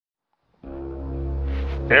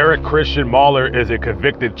Erik Kristian Moller is a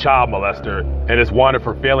convicted child molester and is wanted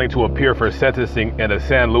for failing to appear for sentencing in a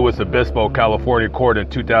San Luis Obispo, California court in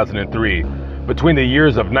 2003. Between the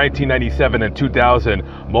years of 1997 and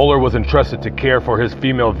 2000, Moller was entrusted to care for his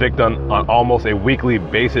female victim on almost a weekly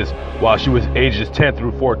basis while she was ages 10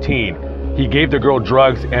 through 14. He gave the girl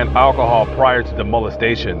drugs and alcohol prior to the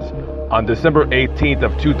molestations. On December 18th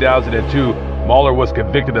of 2002, Moller was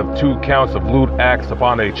convicted of 2 counts of lewd acts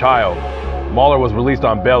upon a child. Moller was released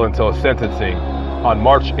on bail until sentencing. On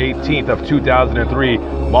March 18th of 2003,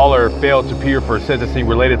 Moller failed to appear for sentencing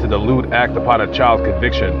related to the lewd act upon a child's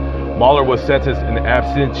conviction. Moller was sentenced in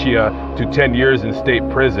absentia to 10 years in state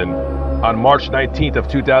prison. On March 19th of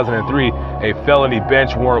 2003, a felony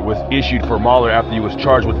bench warrant was issued for Moller after he was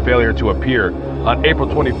charged with failure to appear. On April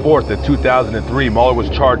 24th of 2003, Moller was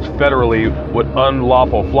charged federally with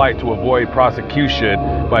unlawful flight to avoid prosecution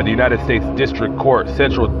by the United States District Court,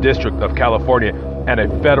 Central District of California, and a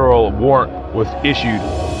federal warrant was issued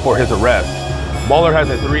for his arrest. Moller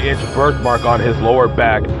has a 3-inch birthmark on his lower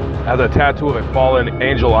back, has a tattoo of a fallen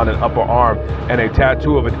angel on his upper arm, and a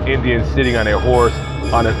tattoo of an Indian sitting on a horse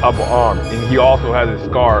on his upper arm, and he also has a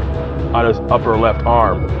scar on his upper left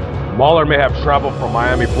arm. Moller may have traveled from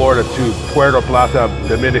Miami, Florida to Puerto Plata,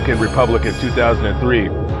 Dominican Republic in 2003.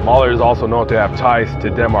 Moller is also known to have ties to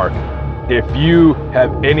Denmark. If you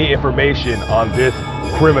have any information on this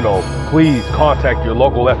criminal, please contact your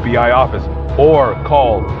local FBI office or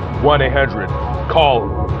call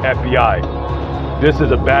 1-800-CALL-FBI. This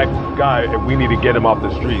is a bad guy and we need to get him off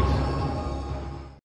the streets.